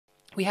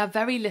we have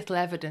very little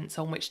evidence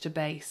on which to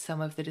base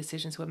some of the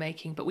decisions we're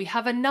making, but we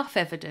have enough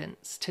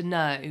evidence to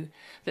know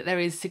that there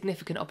is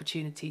significant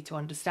opportunity to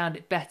understand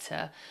it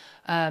better,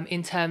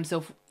 in terms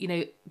of,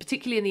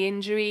 particularly in the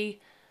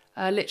injury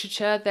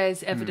literature,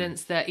 there's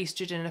evidence that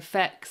estrogen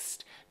affects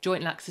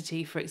joint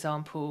laxity, for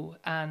example,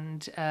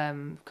 and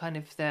kind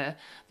of the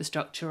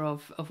structure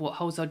of what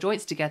holds our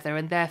joints together,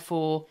 and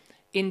therefore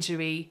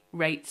injury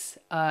rates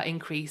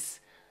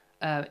increase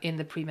in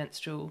the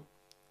premenstrual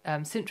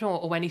syndrome,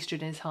 or when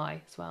estrogen is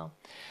high as well.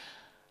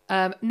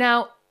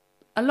 Now,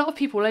 a lot of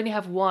people only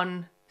have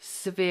one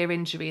severe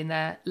injury in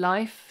their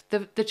life.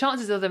 The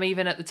chances of them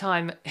even at the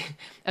time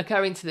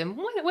occurring to them,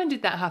 when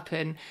did that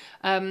happen?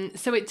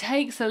 So it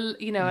takes a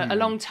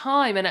long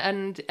time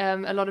and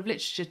a lot of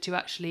literature to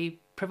actually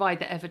provide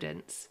the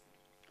evidence.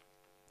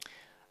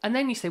 And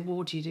then you say, well,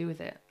 what do you do with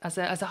it? As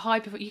a high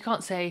performer, you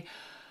can't say,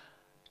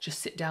 just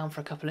sit down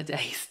for a couple of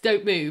days,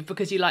 don't move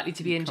because you're likely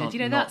to be injured.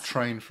 Not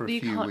train for a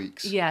few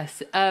weeks.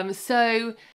 Yes. So